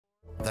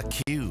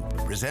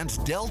theCUBE presents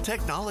Dell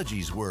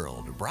Technologies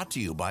World, brought to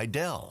you by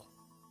Dell.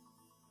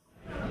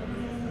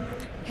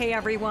 Hey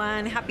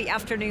everyone, happy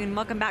afternoon.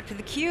 Welcome back to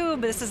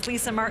theCUBE. This is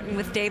Lisa Martin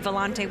with Dave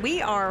Vellante.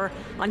 We are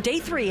on day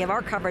 3 of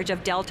our coverage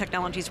of Dell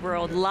Technologies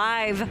World,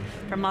 live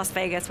from Las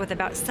Vegas with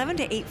about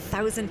 7,000 to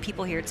 8,000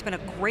 people here. It's been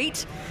a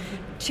great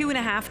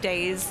 2.5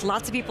 days.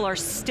 Lots of people are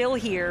still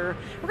here.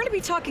 We're going to be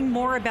talking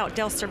more about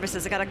Dell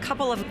services. I got a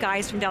couple of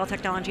guys from Dell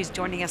Technologies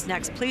joining us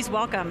next. Please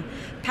welcome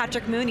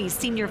Patrick Mooney,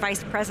 Senior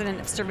Vice President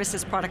of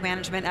Services Product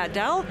Management at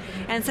Dell,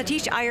 and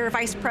Satish Iyer,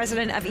 Vice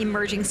President of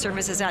Emerging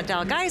Services at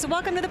Dell. Guys,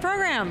 welcome to the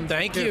program.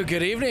 Thank you,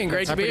 good evening,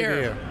 great to be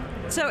here.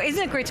 So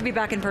isn't it great to be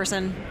back in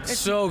person?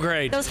 So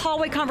great. Those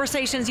hallway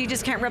conversations, you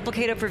just can't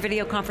replicate over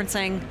video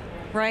conferencing,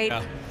 right?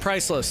 Yeah,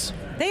 priceless.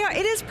 They are,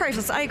 it is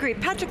priceless, I agree.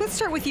 Patrick, let's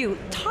start with you.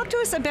 Talk to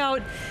us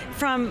about,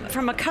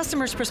 from a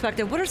customer's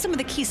perspective, what are some of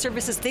the key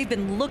services they've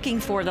been looking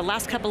for the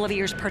last couple of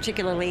years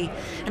particularly,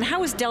 and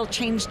how has Dell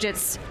changed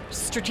its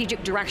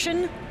strategic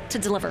direction to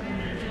deliver?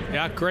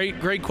 Yeah,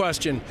 great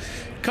question.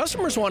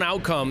 Customers want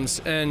outcomes,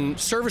 and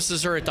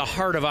services are at the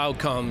heart of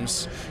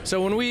outcomes.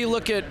 So when we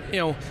look at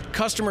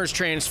customers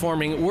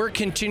transforming, we're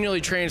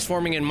continually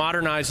transforming and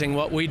modernizing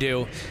what we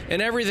do,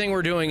 and everything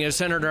we're doing is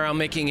centered around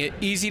making it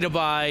easy to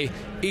buy,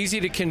 easy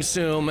to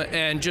consume,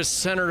 and just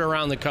centered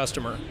around the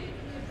customer.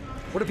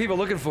 What are people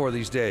looking for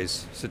these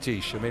days,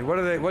 Satish? I mean,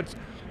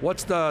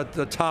 what's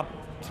the top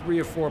 3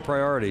 or 4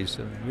 priorities?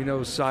 We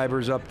know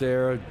cyber's up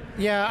there.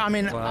 Yeah, I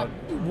mean,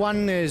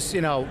 one is,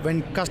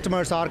 when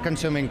customers are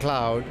consuming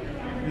cloud,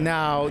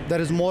 now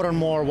there is more and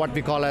more what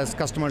we call as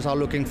customers are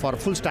looking for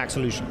full stack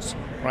solutions,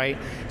 right?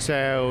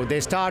 So they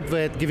start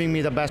with giving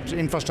me the best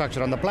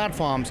infrastructure on the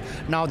platforms.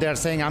 Now they're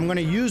saying, I'm going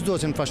to use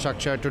those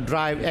infrastructure to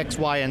drive X,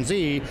 Y, and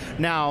Z.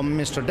 Now,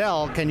 Mr.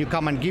 Dell, can you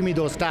come and give me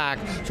those stack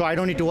so I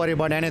don't need to worry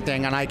about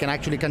anything and I can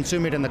actually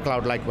consume it in the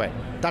cloud-like way.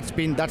 That's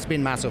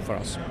been massive for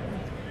us.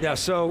 Yeah,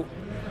 so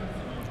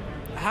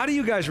how do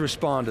you guys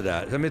respond to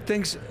that? I mean,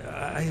 things,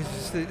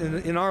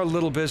 in our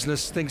little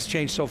business, things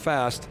change so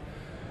fast.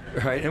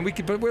 Right,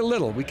 but we're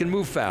little, we can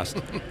move fast.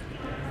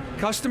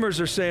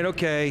 Customers are saying,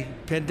 okay,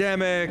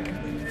 pandemic,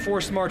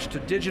 forced march to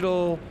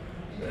digital,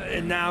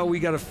 and now we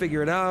got to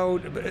figure it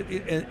out,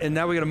 and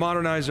now we got to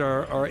modernize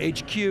our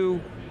HQ.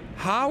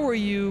 How are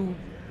you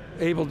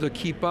able to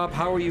keep up?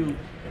 How are you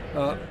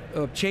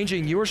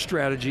changing your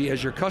strategy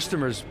as your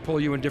customers pull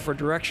you in different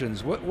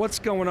directions? What's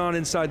going on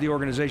inside the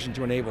organization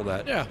to enable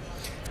that? Yeah,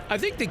 I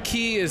think the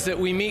key is that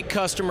we meet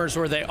customers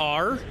where they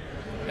are,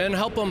 and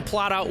help them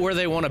plot out where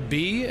they want to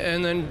be,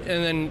 and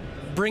then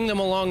bring them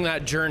along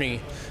that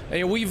journey.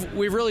 And we've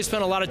really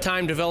spent a lot of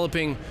time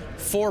developing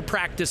 4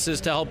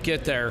 practices to help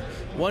get there.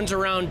 One's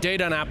around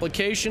data and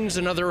applications,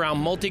 another around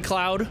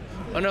multi-cloud,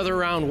 another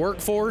around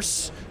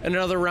workforce, and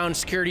another around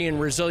security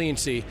and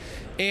resiliency.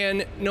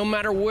 And no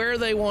matter where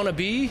they want to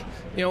be,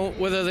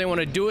 whether they want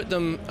to do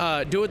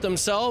it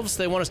themselves,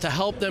 they want us to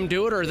help them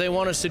do it, or they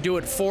want us to do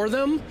it for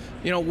them,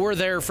 we're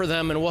there for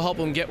them and we'll help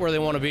them get where they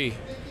want to be.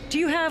 Do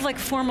you have like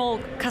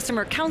formal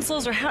customer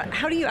councils, or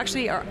how do you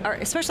actually,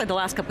 especially the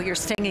last couple of years,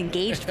 staying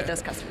engaged with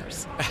those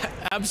customers?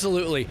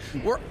 Absolutely,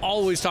 we're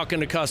always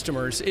talking to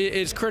customers.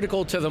 It's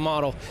critical to the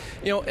model.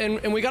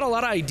 And we got a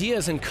lot of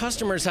ideas, and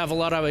customers have a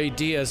lot of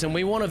ideas, and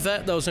we want to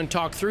vet those and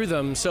talk through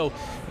them. So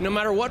no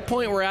matter what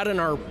point we're at in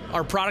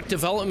our product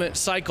development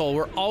cycle,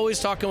 we're always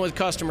talking with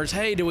customers,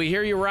 hey, do we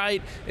hear you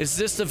right? Is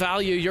this the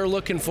value you're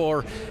looking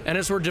for? And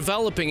as we're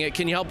developing it,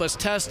 can you help us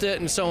test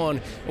it, and so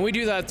on? And we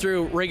do that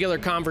through regular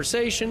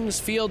conversations,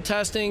 field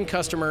testing,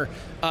 customer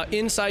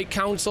insight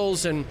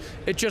councils, and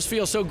it just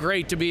feels so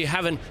great to be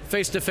having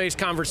face-to-face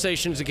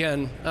conversations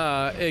again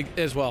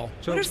as well.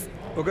 So,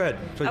 go ahead,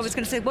 please. I was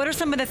going to say, what are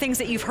some of the things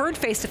that you've heard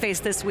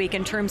face-to-face this week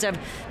in terms of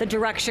the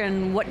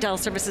direction, what Dell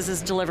Services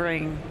is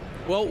delivering?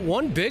 Well,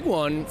 one big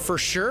one for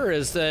sure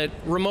is that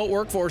remote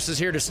workforce is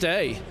here to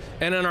stay.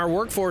 And in our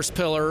workforce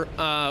pillar,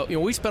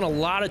 we spent a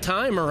lot of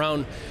time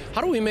around how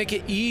do we make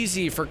it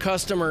easy for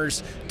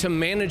customers to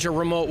manage a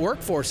remote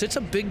workforce? It's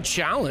a big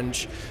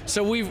challenge.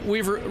 So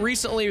we've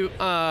recently,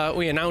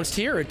 we announced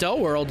here at Dell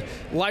World,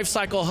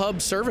 Lifecycle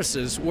Hub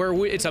services, where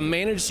it's a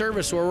managed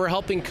service where we're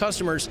helping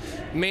customers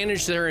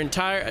manage their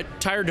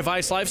entire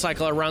device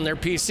lifecycle around their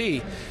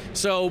PC.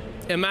 So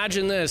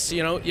imagine this,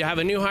 you have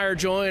a new hire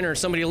join or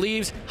somebody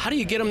leaves, how do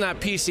you get them that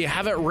PC,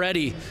 have it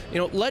ready?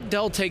 Let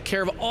Dell take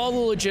care of all the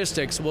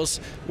logistics.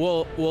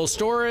 We'll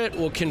store it,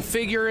 we'll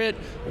configure it,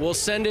 we'll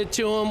send it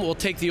to them, we'll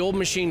take the old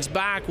machines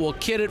back, we'll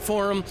kit it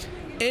for them,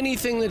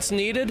 anything that's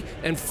needed,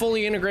 and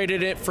fully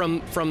integrated it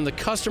from the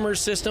customer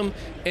system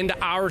into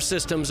our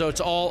system, so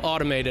it's all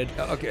automated.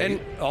 Okay,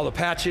 and all the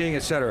patching,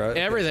 et cetera.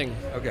 Everything.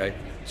 Okay,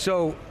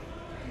 so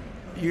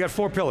you got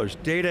 4 pillars: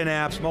 data and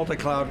apps,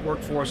 multi-cloud,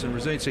 workforce, and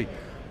resiliency.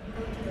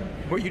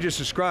 What you just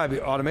described,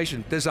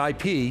 automation, there's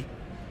IP,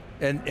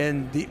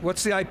 and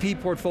what's the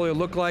IP portfolio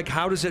look like?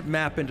 How does it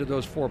map into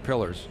those 4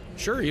 pillars?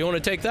 Sure, you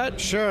want to take that?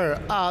 Sure,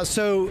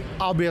 so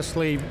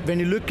obviously, when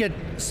you look at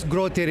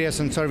growth areas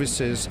and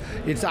services,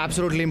 it's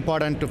absolutely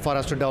important for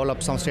us to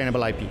develop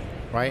sustainable IP.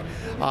 right?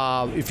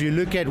 If you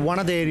look at one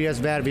of the areas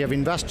where we have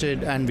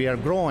invested and we are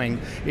growing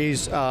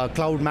is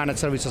cloud managed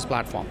services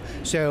platform.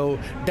 So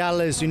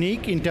Dell is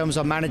unique in terms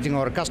of managing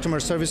our customer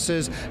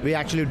services. We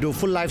actually do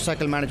full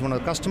lifecycle management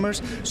of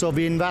customers. So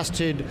we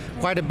invested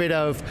quite a bit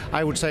of,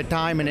 I would say,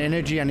 time and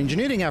energy and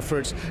engineering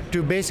efforts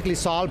to basically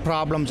solve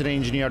problems in an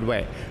engineered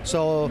way.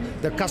 So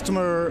the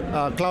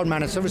customer cloud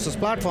managed services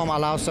platform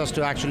allows us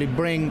to actually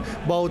bring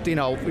both,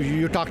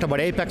 you talked about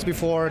Apex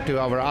before to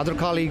our other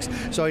colleagues,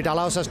 so it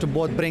allows us to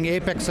both bring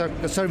Apex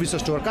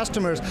services to our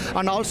customers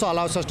and also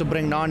allows us to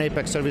bring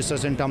non-Apex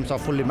services in terms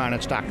of fully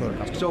managed stack to our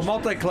customers. So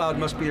multi-cloud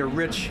must be a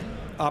rich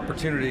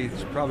opportunity.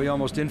 It's probably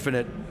almost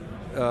infinite.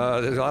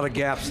 There's a lot of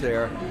gaps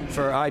there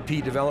for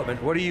IP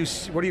development. What are you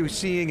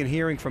seeing and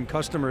hearing from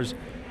customers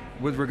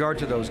with regard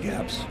to those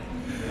gaps?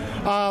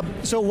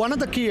 So one of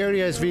the key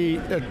areas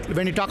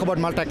when you talk about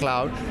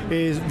multi-cloud,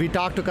 is we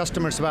talk to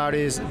customers about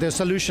is the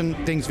solution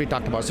things we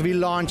talked about. So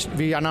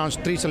we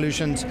announced 3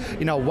 solutions.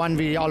 One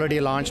we already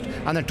launched,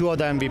 and then 2 of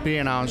them we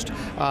pre-announced.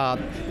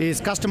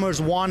 Is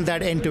customers want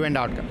that end-to-end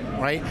outcome,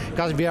 right?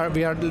 Because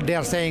they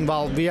are saying,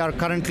 well, we are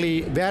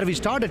currently where we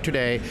started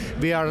today.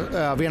 We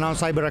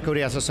announced cyber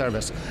recovery as a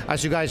service.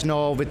 As you guys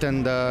know,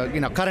 within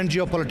the current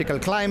geopolitical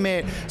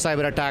climate,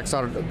 cyber attacks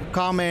are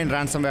common,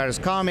 ransomware is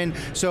common.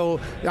 So,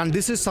 and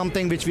this is something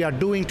which we are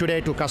doing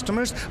today to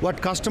customers.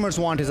 What customers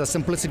want is a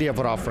simplicity of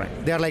our offering.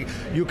 They're like,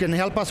 you can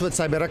help us with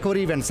cyber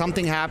recovery when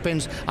something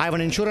happens. I have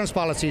an insurance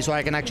policy, so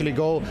I can actually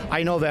go,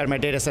 I know where my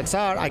data sets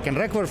are, I can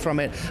recover from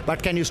it,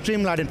 but can you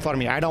streamline it for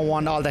me? I don't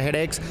want all the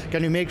headaches.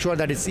 Can you make sure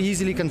that it's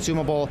easily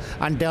consumable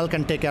and Dell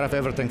can take care of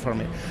everything for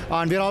me?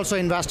 And we're also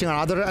investing on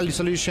other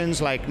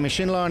solutions like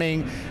machine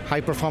learning,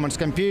 high performance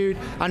compute,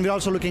 and we're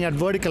also looking at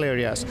vertical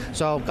areas.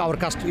 So our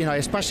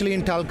especially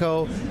in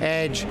telco,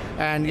 edge,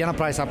 and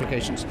enterprise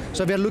applications.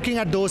 So we're looking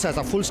at those as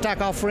a full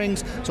stack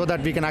offerings so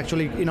that we can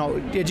actually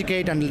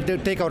educate and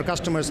take our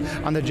customers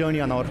on the journey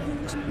on our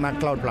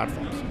cloud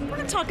platforms. I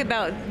want to talk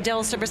about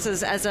Dell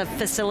services as a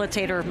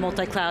facilitator of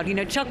multi-cloud.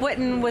 Chuck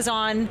Whitten was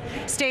on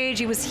stage,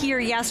 he was here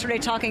yesterday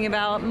talking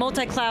about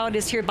multi-cloud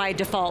is here by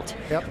default.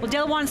 Yep. Well,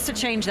 Dell wants to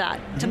change that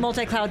to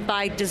multi-cloud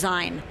by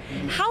design.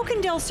 How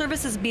can Dell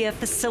services be a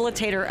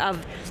facilitator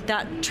of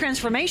that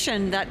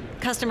transformation that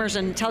customers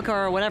in telco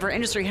or whatever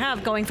industry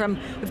have, going from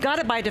we've got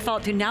it by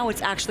default to now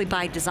it's actually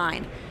by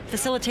design?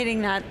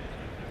 Facilitating that.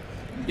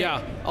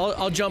 Yeah,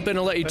 I'll jump in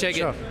and let you take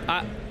Sure.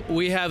 it.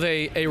 We have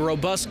a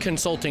robust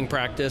consulting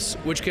practice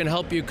which can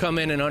help you come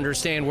in and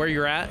understand where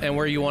you're at and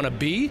where you want to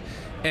be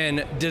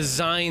and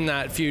design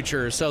that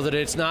future so that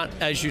it's not,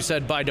 as you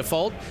said, by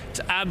default.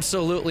 It's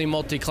absolutely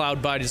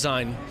multi-cloud by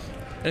design.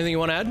 Anything you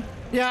want to add?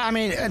 Yeah, I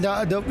mean,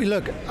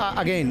 look,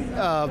 again,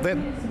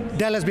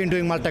 Dell has been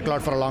doing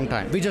multi-cloud for a long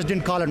time. We just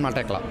didn't call it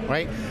multi-cloud,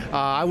 right?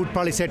 I would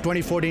probably say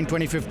 2014,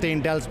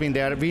 2015, Dell's been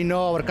there. We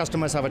know our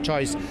customers have a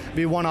choice.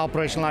 We want to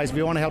operationalize,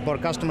 we want to help our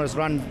customers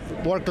run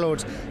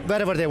workloads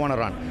wherever they want to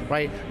run,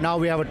 right? Now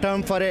we have a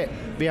term for it.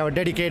 We have a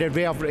dedicated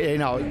way of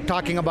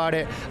talking about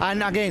it.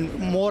 And again,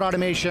 more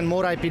automation,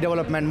 more IP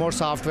development, more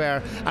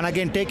software, and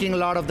again, taking a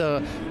lot of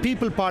the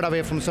people part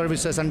away from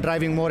services and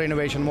driving more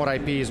innovation, more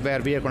IP is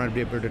where we are going to be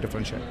able to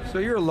differentiate.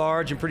 So you're a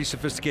large and pretty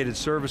sophisticated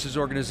services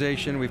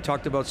organization. We've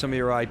talked about some of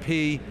your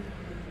IP.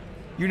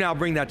 You now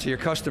bring that to your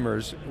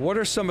customers. What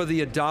are some of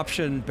the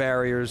adoption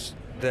barriers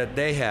that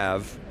they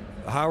have?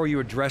 How are you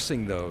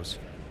addressing those?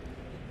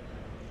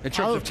 In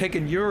terms of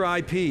taking your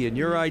IP and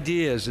your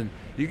ideas, and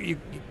you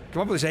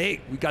come up with, say,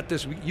 hey, we got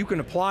this, you can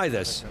apply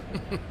this.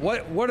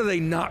 What are they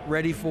not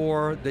ready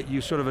for that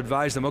you sort of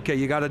advise them, okay,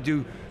 you got to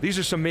do,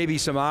 these are maybe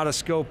some out of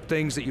scope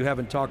things that you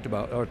haven't talked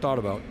about or thought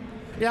about?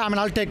 Yeah, I mean,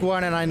 I'll take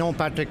one, and I know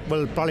Patrick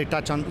will probably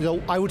touch on.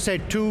 I would say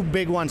 2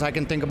 big ones I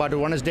can think about.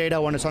 One is data,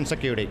 one is on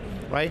security,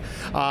 right?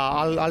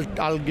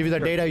 I'll give you the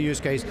data use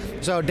case.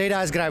 So data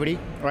is gravity,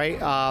 right?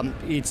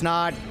 It's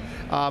not.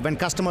 When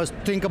customers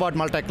think about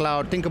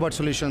multi-cloud, think about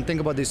solutions, think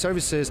about these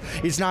services,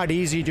 it's not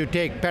easy to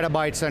take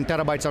petabytes and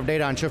terabytes of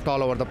data and shift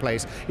all over the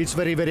place. It's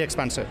very, very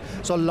expensive.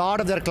 So a lot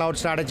of their cloud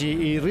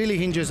strategy really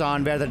hinges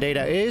on where the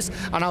data is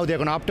and how they're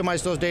going to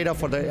optimize those data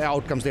for the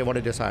outcomes they want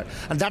to decide.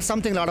 And that's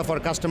something a lot of our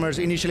customers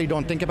initially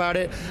don't think about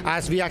it.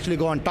 As we actually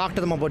go and talk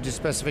to them about this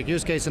specific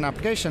use case and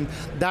application,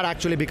 that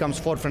actually becomes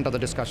forefront of the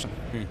discussion.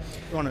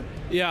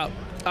 Yeah,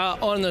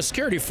 on the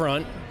security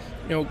front,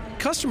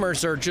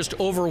 customers are just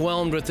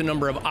overwhelmed with the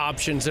number of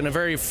options in a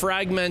very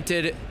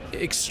fragmented,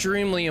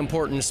 extremely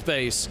important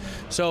space.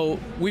 So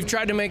we've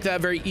tried to make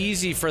that very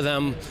easy for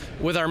them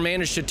with our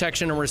managed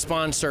detection and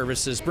response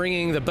services,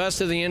 bringing the best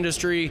of the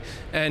industry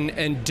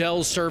and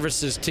Dell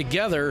services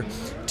together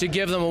to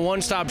give them a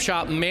one-stop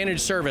shop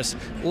managed service.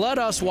 Let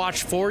us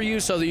watch for you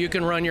so that you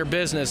can run your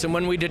business. And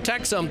when we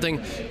detect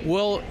something,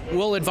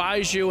 we'll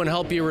advise you and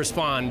help you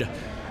respond.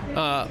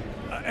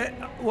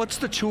 What's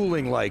the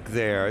tooling like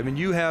there? I mean,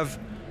 you have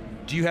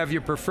Do you have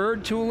your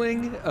preferred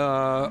tooling?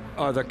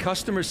 Are the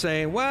customers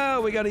saying,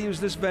 well, we got to use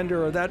this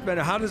vendor or that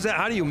vendor? How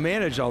do you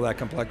manage all that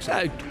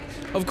complexity?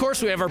 Of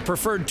course we have our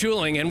preferred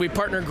tooling, and we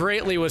partner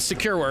greatly with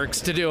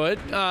SecureWorks to do it,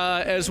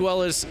 as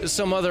well as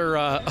some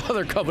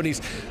other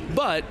companies.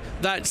 But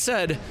that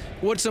said,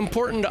 what's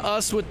important to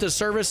us with the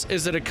service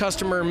is that a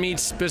customer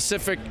meets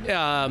specific,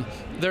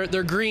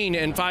 they're green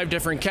in 5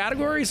 different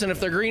categories, and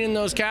if they're green in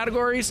those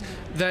categories,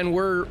 then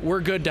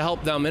we're good to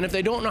help them. And if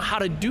they don't know how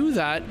to do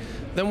that,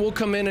 then we'll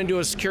come in and do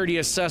a security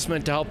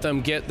assessment to help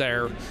them get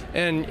there.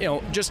 And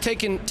just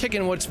taking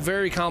what's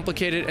very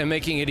complicated and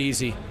making it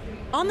easy.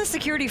 On the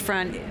security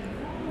front,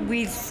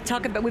 we've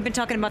been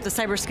talking about the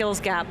cyber skills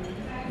gap,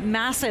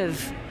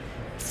 massive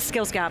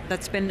skills gap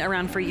that's been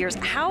around for years.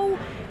 How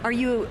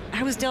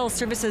is Dell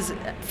Services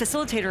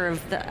facilitator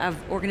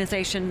of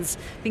organizations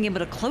being able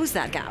to close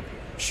that gap?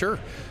 Sure,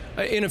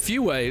 in a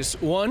few ways.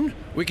 One,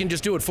 we can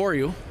just do it for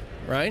you,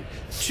 right?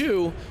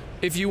 2,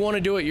 if you want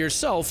to do it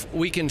yourself,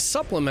 we can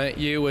supplement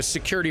you with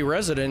security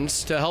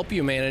residents to help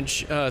you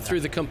manage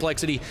through the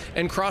complexity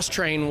and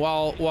cross-train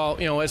while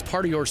as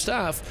part of your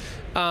staff.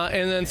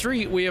 And then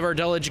 3, we have our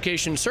Dell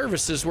Education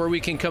Services where we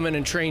can come in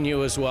and train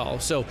you as well.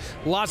 So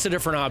lots of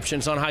different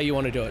options on how you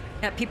want to do it.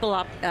 That people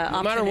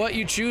no matter what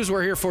you choose,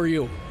 we're here for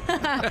you.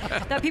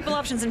 That people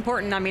option is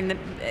important. I mean,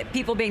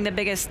 people being the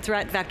biggest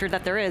threat vector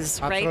that there is,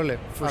 right? Absolutely.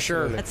 For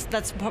sure.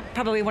 That's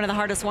probably one of the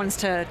hardest ones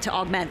to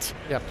augment.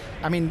 Yeah,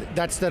 I mean,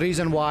 that's the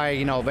reason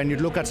why, when you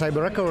look at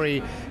cyber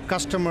recovery,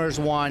 customers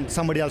want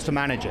somebody else to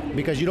manage it,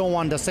 because you don't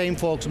want the same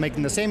folks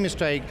making the same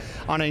mistake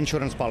on an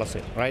insurance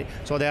policy, right?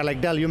 So they're like,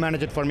 Dell, you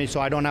manage it for me, so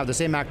I don't have the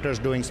same actors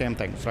doing same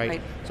things,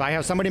 right? So I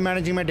have somebody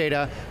managing my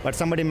data, but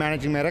somebody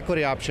managing my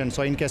recovery option,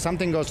 so in case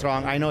something goes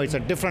wrong, I know it's a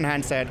different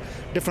handset,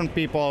 different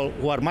people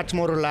who are much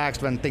more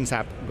relaxed when things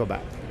go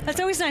bad. It's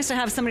always nice to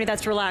have somebody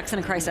that's relaxed in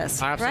a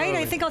crisis, Absolutely.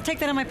 right? I think I'll take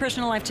that in my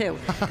personal life too.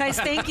 Guys,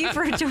 thank you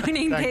for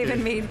joining Dave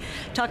and me,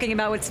 talking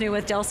about what's new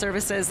with Dell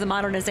Services, the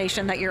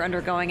modernization that you're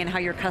undergoing, and how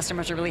your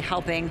customers are really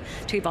helping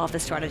to evolve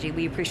this strategy.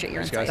 We appreciate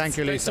your insights. Thank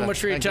you, Lisa. Thanks so much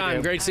for your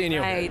time. Great seeing you.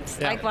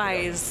 Right,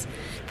 likewise.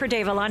 For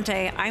Dave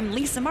Vellante, I'm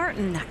Lisa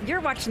Martin.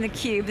 You're watching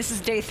theCUBE. This is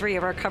day 3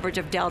 of our coverage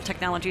of Dell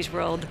Technologies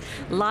World,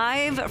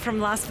 live from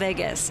Las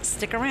Vegas.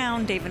 Stick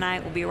around, Dave and I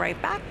will be right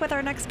back with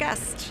our next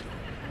guest.